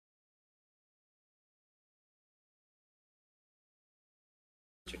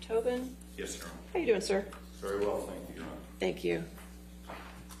Mr. Tobin? Yes, Your Honor. How are you doing, sir? Very well, thank you, Your Honor. Thank you.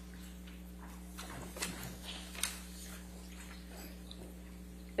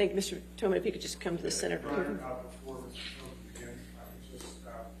 Thank you, Mr. Tobin. If you could just come to the center.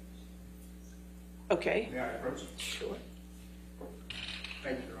 Okay. May I approach? Sure.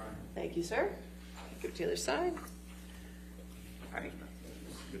 Thank you, Your Honor. Thank you, sir. Give it to the other side. All right.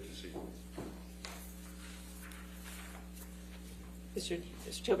 Good to see you.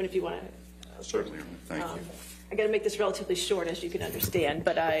 Mr. Tobin, if you want to. Certainly, Your Honor. Thank you. I got to make this relatively short, as you can understand,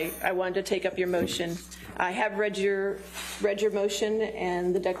 but I wanted to take up your motion. I have read your motion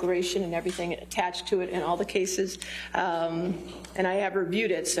and the declaration and everything attached to it in all the cases, and I have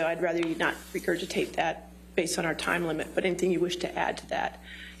reviewed it, so I'd rather you not regurgitate that based on our time limit, but anything you wish to add to that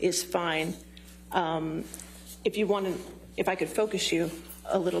is fine. If you want to, if I could focus you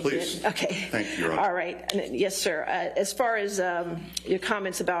a little Please. bit. Okay. Thank you, Your Honor. All right. And yes, sir. As far as your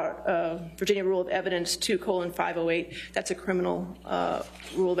comments about Virginia Rule of Evidence 2:508, that's a criminal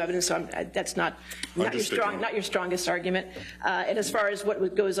rule of evidence, so that's not your strongest argument. And as far as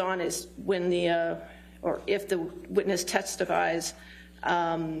what goes on is when or if the witness testifies,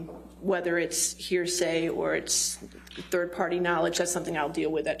 whether it's hearsay or it's third-party knowledge, that's something I'll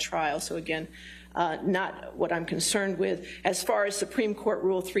deal with at trial. So again, not what I'm concerned with. As far as Supreme Court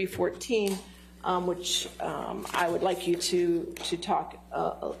Rule 314, which I would like you to talk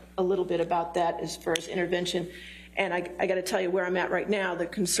a little bit about that as far as intervention. And I got to tell you where I'm at right now. The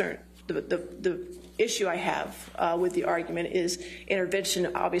concern, the issue I have with the argument is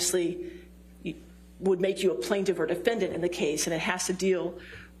intervention obviously would make you a plaintiff or defendant in the case, and it has to deal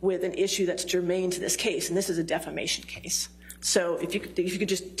with an issue that's germane to this case, and this is a defamation case. So if you could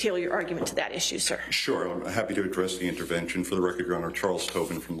just tailor your argument to that issue, sir. Sure. I'm happy to address the intervention. For the record, Your Honor, Charles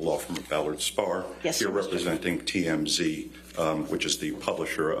Tobin from the law firm of Ballard Spahr. Yes, here sir. representing TMZ, which is the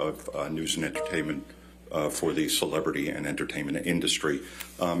publisher of news and entertainment for the celebrity and entertainment industry.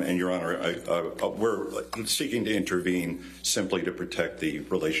 And, Your Honor, we're seeking to intervene simply to protect the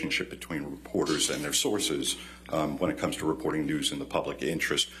relationship between reporters and their sources when it comes to reporting news in the public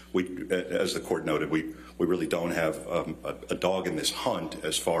interest. As the court noted, we really don't have a dog in this hunt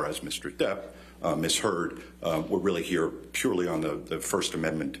as far as Mr. Depp misheard. We're really here purely on the First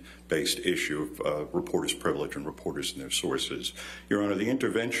Amendment-based issue of reporters' privilege and reporters and their sources. Your Honor, the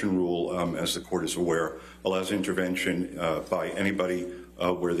intervention rule, as the court is aware, allows intervention by anybody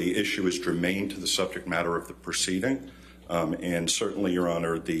where the issue is germane to the subject matter of the proceeding. And certainly, Your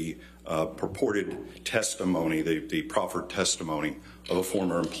Honor, the purported testimony, the proffered testimony of a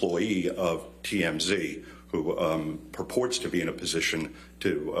former employee of TMZ who purports to be in a position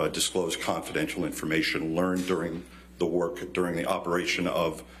to disclose confidential information learned during the operation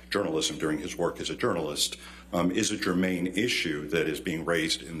of journalism, during his work as a journalist, is a germane issue that is being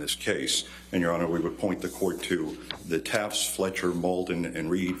raised in this case. And, Your Honor, we would point the court to the Tafts, Fletcher, Malden,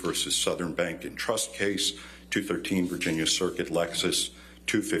 and Reed versus Southern Bank and Trust case, 213 Virginia Circuit, Lexus,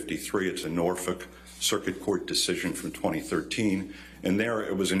 253. It's a Norfolk Circuit Court decision from 2013. And there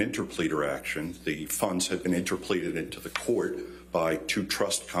it was an interpleader action. The funds had been interpleaded into the court by two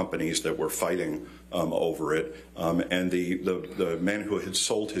trust companies that were fighting over it. And the man who had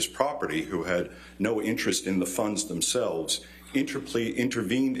sold his property, who had no interest in the funds themselves,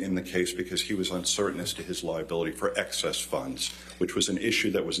 intervened in the case because he was uncertain as to his liability for excess funds, which was an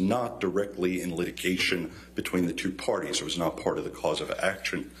issue that was not directly in litigation between the two parties. It was not part of the cause of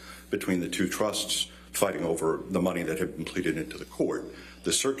action between the two trusts fighting over the money that had been pleaded into the court.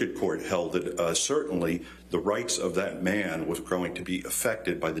 The circuit court held that certainly the rights of that man was going to be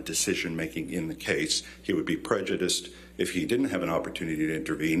affected by the decision-making in the case. He would be prejudiced if he didn't have an opportunity to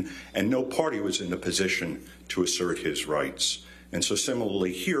intervene, and no party was in a position to assert his rights. And so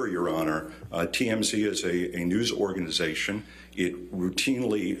similarly here, Your Honor, TMZ is a news organization. It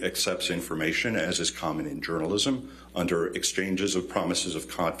routinely accepts information, as is common in journalism, under exchanges of promises of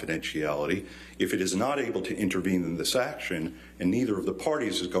confidentiality. If it is not able to intervene in this action, and neither of the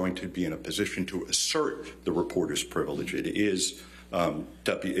parties is going to be in a position to assert the reporter's privilege, it is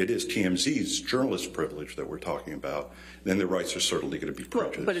TMZ's journalist privilege that we're talking about, then the rights are certainly going to be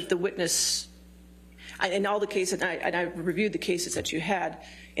prejudiced. But if the witness, in all the cases, and I reviewed the cases that you had,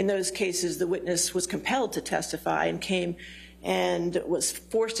 in those cases the witness was compelled to testify and came and was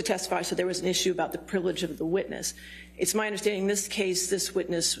forced to testify, so there was an issue about the privilege of the witness. It's my understanding in this case this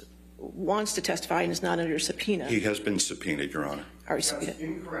witness wants to testify and is not under subpoena. He has been subpoenaed, Your Honor. That's incorrect,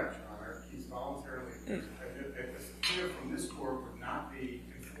 Your Honor. He's voluntarily. A subpoena from this court would not be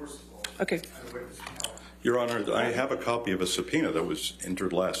enforceable. Okay. Your Honor, I have a copy of a subpoena that was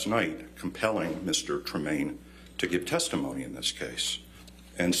entered last night compelling Mr. Tremaine to give testimony in this case.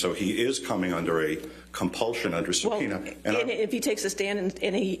 And so he is coming under a compulsion under subpoena. Well, and if he takes a stand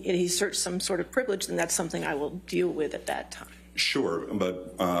and he asserts some sort of privilege, then that's something I will deal with at that time. Sure,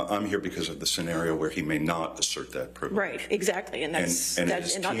 but I'm here because of the scenario where he may not assert that privilege. Right, exactly, and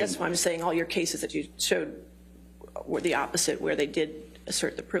that's why I'm saying all your cases that you showed were the opposite, where they did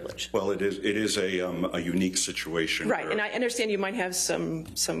assert the privilege. Well, it is a unique situation. Right, and I understand you might have some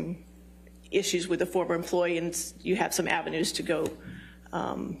issues with a former employee, and you have some avenues to go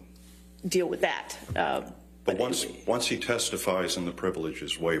deal with that. But once he testifies and the privilege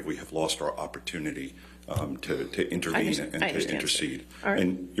is waived, we have lost our opportunity to intervene and to intercede. Right.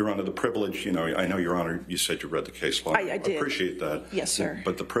 And, Your Honor, the privilege, I know, Your Honor, you said you read the case law. I did. Appreciate that. Yes, sir.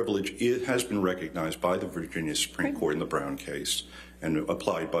 But the privilege has been recognized by the Virginia Supreme Court in the Brown case and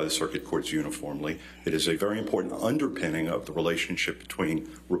applied by the circuit courts uniformly. It is a very important underpinning of the relationship between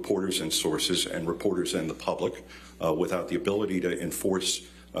reporters and sources and reporters and the public. Without the ability to enforce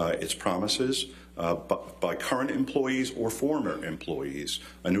its promises by current employees or former employees,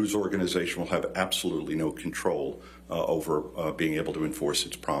 a news organization will have absolutely no control over being able to enforce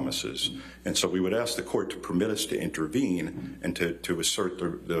its promises. And so we would ask the court to permit us to intervene and to assert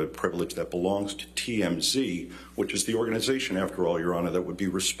the privilege that belongs to TMZ, which is the organization, after all, Your Honor, that would be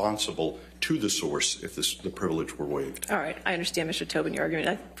responsible to the source if the privilege were waived. All right, I understand, Mr. Tobin, your argument.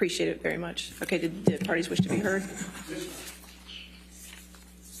 I appreciate it very much. Okay, did the parties wish to be heard?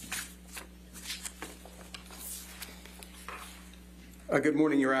 Good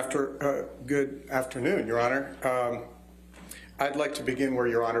morning, good afternoon, Your Honor. I'd like to begin where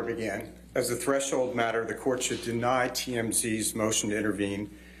Your Honor began. As a threshold matter, the court should deny TMZ's motion to intervene.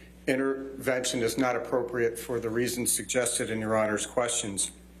 Intervention is not appropriate for the reasons suggested in Your Honor's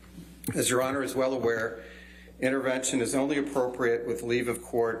questions. As Your Honor is well aware, intervention is only appropriate with leave of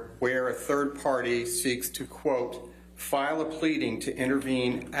court where a third party seeks to, quote, file a pleading to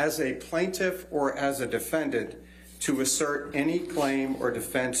intervene as a plaintiff or as a defendant to assert any claim or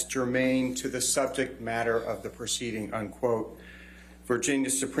defense germane to the subject matter of the proceeding, unquote. Virginia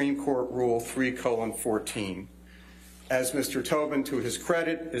Supreme Court Rule 3:14. As Mr. Tobin, to his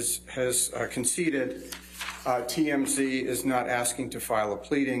credit, has conceded, TMZ is not asking to file a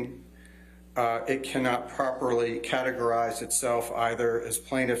pleading. It cannot properly categorize itself either as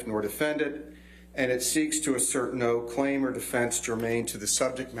plaintiff nor defendant, and it seeks to assert no claim or defense germane to the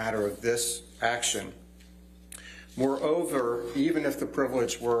subject matter of this action. Moreover, even if the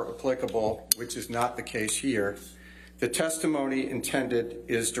privilege were applicable, which is not the case here, the testimony intended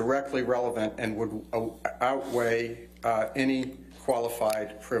is directly relevant and would outweigh any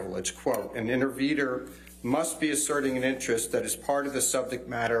qualified privilege. Quote, an intervener must be asserting an interest that is part of the subject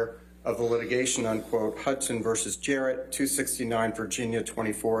matter of the litigation, unquote, Hudson versus Jarrett, 269 Virginia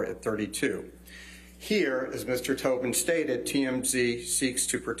 24 at 32. Here, as Mr. Tobin stated, TMZ seeks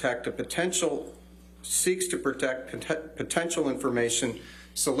to protect potential information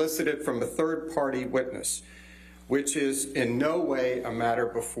solicited from a third-party witness, which is in no way a matter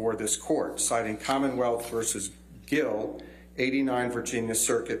before this court, citing Commonwealth versus Gill, 89 Virginia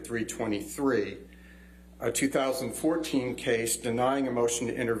Circuit 323, a 2014 case denying a motion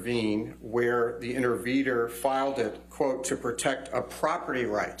to intervene where the intervener filed it, quote, to protect a property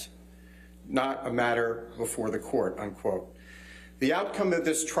right, not a matter before the court, unquote. The outcome of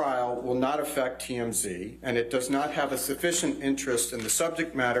this trial will not affect TMZ, and it does not have a sufficient interest in the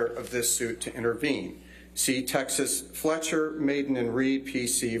subject matter of this suit to intervene. See Texas Fletcher, Maiden and Reed,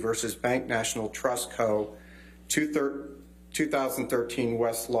 PC versus Bank National Trust Co., 2013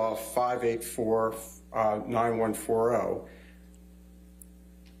 Westlaw 5849140,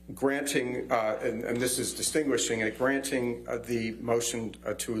 granting, and this is distinguishing it, granting the motion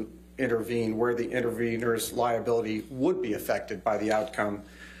to intervene where the intervener's liability would be affected by the outcome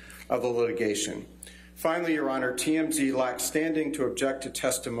of the litigation. Finally, Your Honor, TMZ lacks standing to object to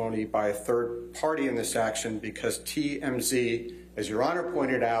testimony by a third party in this action because TMZ, as Your Honor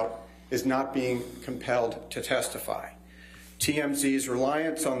pointed out, is not being compelled to testify. TMZ's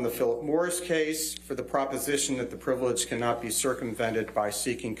reliance on the Philip Morris case for the proposition that the privilege cannot be circumvented by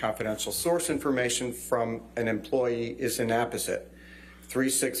seeking confidential source information from an employee is inapposite.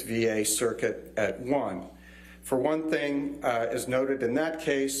 36 VA Circuit at 1. For one thing, as noted in that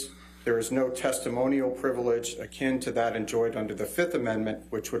case, there is no testimonial privilege akin to that enjoyed under the Fifth Amendment,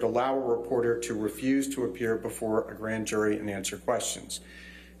 which would allow a reporter to refuse to appear before a grand jury and answer questions.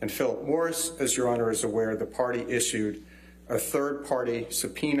 And Philip Morris, as Your Honor is aware, the party issued a third-party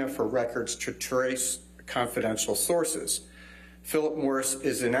subpoena for records to trace confidential sources. Philip Morris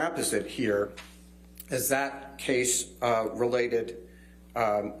is inapposite here, as that case related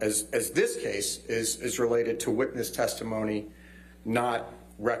as this case is related to witness testimony, not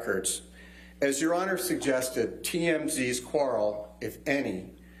records. As Your Honor suggested, TMZ's quarrel, if any,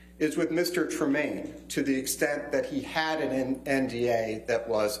 is with Mr. Tremaine to the extent that he had an NDA that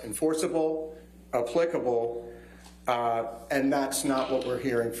was enforceable, applicable, and that's not what we're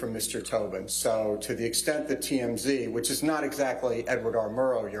hearing from Mr. Tobin. So to the extent that TMZ, which is not exactly Edward R.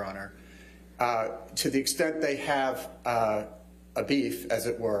 Murrow, Your Honor, to the extent they have a beef, as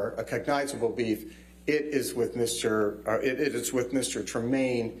it were, a cognizable beef, it is with Mr.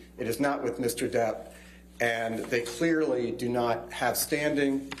 Tremaine. It is not with Mr. Depp, and they clearly do not have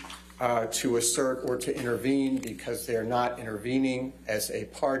standing to assert or to intervene because they are not intervening as a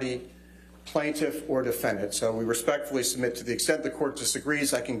party, plaintiff, or defendant. So we respectfully submit, to the extent the court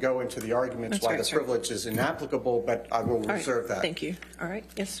disagrees, I can go into the arguments why the privilege is inapplicable, but I will reserve that. Thank you. All right.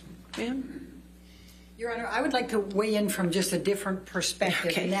 Yes, ma'am. Your Honor, I would like to weigh in from just a different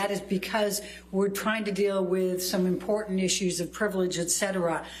perspective, and that is because we're trying to deal with some important issues of privilege, et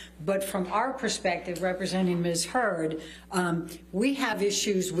cetera. But from our perspective, representing Ms. Hurd, we have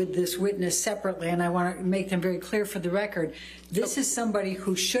issues with this witness separately, and I want to make them very clear for the record. This is somebody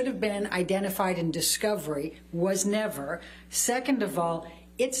who should have been identified in discovery, was never. Second of all,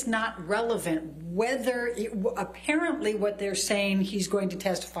 it's not relevant whether apparently what they're saying he's going to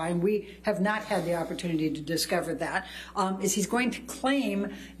testify, and we have not had the opportunity to discover that, is he's going to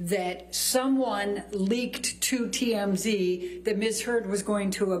claim that someone leaked to TMZ that Ms. Hurd was going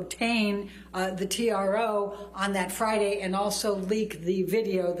to obtain the TRO on that Friday and also leak the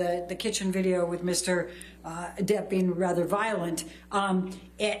video, the kitchen video with Mr. Depp being rather violent.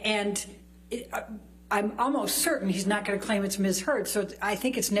 I'm almost certain he's not going to claim it's Ms. Hurd, so I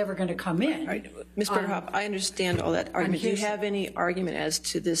think it's never going to come in. All right. Ms. Berghoff, I understand all that argument. Do you have any argument as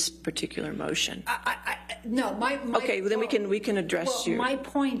to this particular motion? No. Okay, well, then we can address you. My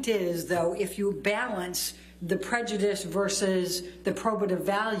point is, though, if you balance the prejudice versus the probative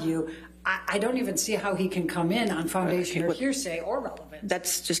value, I don't even see how he can come in on foundation or hearsay or relevance.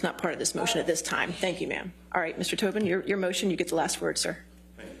 That's just not part of this motion at this time. Thank you, ma'am. All right, Mr. Tobin, your motion, you get the last word, sir.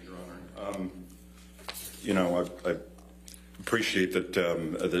 Thank you, Your Honor. You know, I appreciate that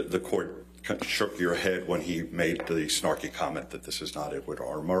the court shook your head when he made the snarky comment that this is not Edward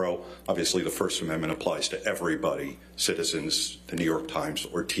R. Murrow. Obviously, the First Amendment applies to everybody, citizens, the New York Times,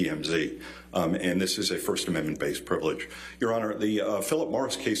 or TMZ. And this is a First Amendment-based privilege. Your Honor, the Philip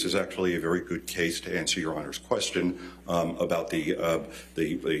Morris case is actually a very good case to answer Your Honor's question about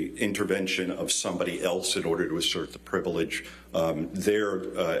the intervention of somebody else in order to assert the privilege.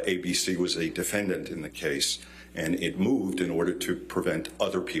 ABC was a defendant in the case, and it moved in order to prevent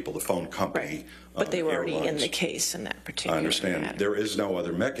other people, the phone company. Right. But they were already in the case in that particular I understand. matter. There is no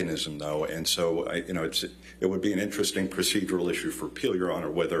other mechanism, though, and so it would be an interesting procedural issue for appeal, Your Honor,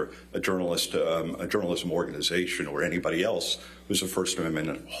 whether a journalism organization or anybody else who's a First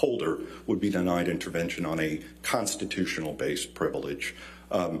Amendment holder would be denied intervention on a constitutional-based privilege.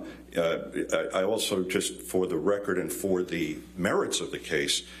 I also, just for the record and for the merits of the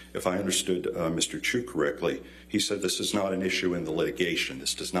case, if I understood Mr. Chu correctly, he said this is not an issue in the litigation.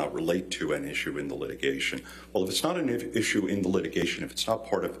 This does not relate to an issue in the litigation. Well, if it's not an issue in the litigation, if it's not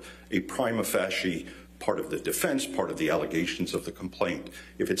part of a prima facie part of the defense, part of the allegations of the complaint,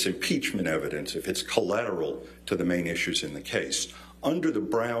 if it's impeachment evidence, if it's collateral to the main issues in the case, under the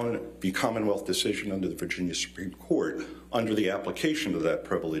Brown v. Commonwealth decision under the Virginia Supreme Court, under the application of that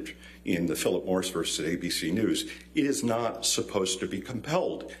privilege in the Philip Morris versus ABC News, it is not supposed to be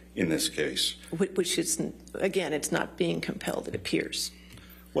compelled in this case. Which is, again, it's not being compelled, it appears.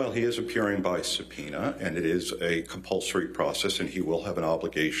 Well, he is appearing by subpoena, and it is a compulsory process, and he will have an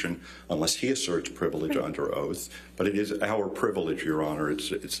obligation unless he asserts privilege under oath. But it is our privilege, Your Honor.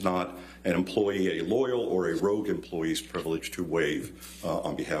 It's not an employee, a loyal or a rogue employee's privilege to waive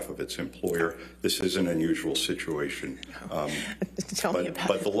on behalf of its employer. This is an unusual situation. Tell me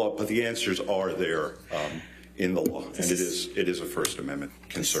about it. But the answers are there in the law, and it is a First Amendment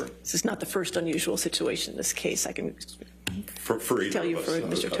concern. This is not the first unusual situation in this case. I can tell you for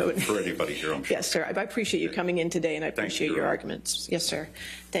Mr. Tobin. For anybody here, I'm sure. Yes, sir. I appreciate you coming in today, and I appreciate your arguments. Yes, sir.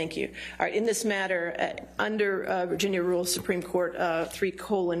 Thank you. All right. In this matter, under Virginia Rules Supreme Court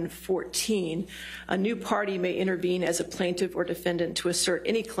 3:14, a new party may intervene as a plaintiff or defendant to assert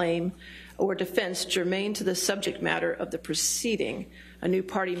any claim or defense germane to the subject matter of the proceeding A new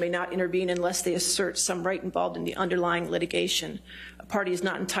party may not intervene unless they assert some right involved in the underlying litigation. A party is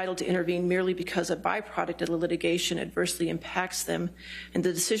not entitled to intervene merely because a byproduct of the litigation adversely impacts them, and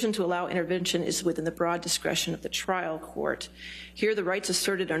the decision to allow intervention is within the broad discretion of the trial court. Here, the rights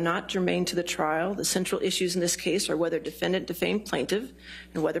asserted are not germane to the trial. The central issues in this case are whether defendant defamed plaintiff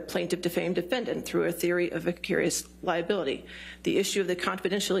and whether plaintiff defamed defendant through a theory of vicarious liability. The issue of the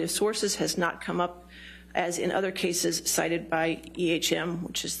confidentiality of sources has not come up as in other cases cited by EHM,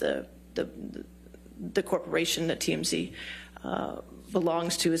 which is the corporation that TMZ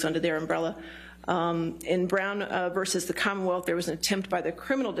belongs to, is under their umbrella. In Brown versus the Commonwealth, there was an attempt by the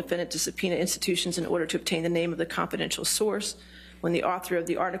criminal defendant to subpoena institutions in order to obtain the name of the confidential source. When the author of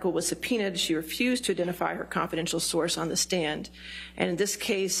the article was subpoenaed, she refused to identify her confidential source on the stand. And in this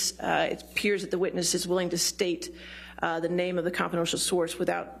case, it appears that the witness is willing to state the name of the confidential source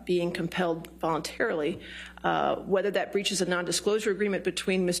without being compelled voluntarily. Whether that breaches a non-disclosure agreement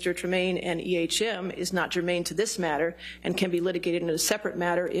between Mr. Tremaine and EHM is not germane to this matter and can be litigated in a separate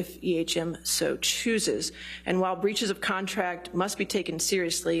matter if EHM so chooses. And while breaches of contract must be taken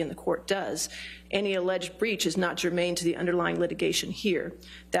seriously, and the court does, any alleged breach is not germane to the underlying litigation here.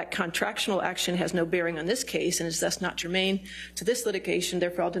 That contractual action has no bearing on this case and is thus not germane to this litigation.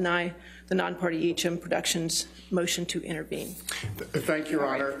 Therefore, I'll deny the non-party EHM Productions motion to intervene. Thank you, Your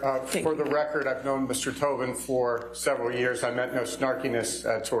Honor. For the record, I've known Mr. Tobin for several years. I meant no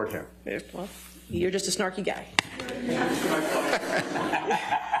snarkiness toward him. Well, you're just a snarky guy.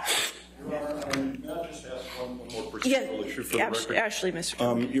 Issue for the record? Ashley,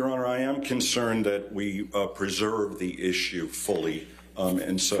 Mr. Your Honor, I am concerned that we preserve the issue fully.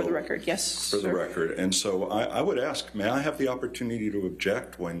 And so, for the record, yes. For the record. And so I would ask, may I have the opportunity to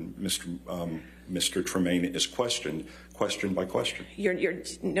object when Mr. Tremaine is questioned by question?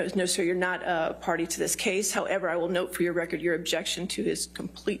 No, sir, you're not a party to this case. However, I will note for your record your objection to his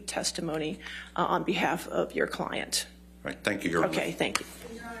complete testimony on behalf of your client. Right. Thank you, Your Honor. Okay, thank you.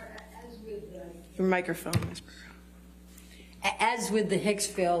 Your microphone, Ms. Burrow. As with the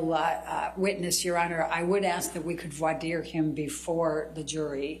Hicksville witness, Your Honor, I would ask that we could voir dire him before the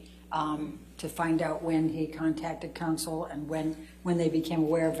jury to find out when he contacted counsel and when they became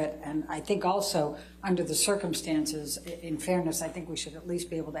aware of it. And I think also, under the circumstances, in fairness, I think we should at least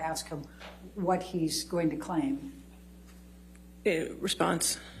be able to ask him what he's going to claim.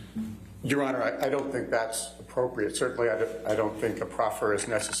 Response. Your Honor, I don't think that's appropriate. Certainly, I don't think a proffer is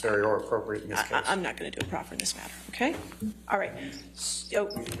necessary or appropriate in this case. I'm not going to do a proffer in this matter, okay? All right.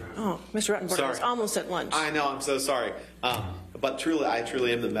 Oh, Mr. Ruttenberg is almost at lunch. I know, I'm so sorry. But truly, I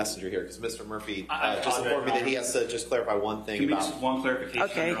truly am the messenger here because Mr. Murphy just informed me that he has to just clarify one thing. Can we just one clarification?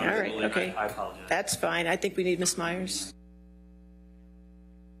 Okay, all right, okay. I apologize. That's fine. I think we need Ms. Myers.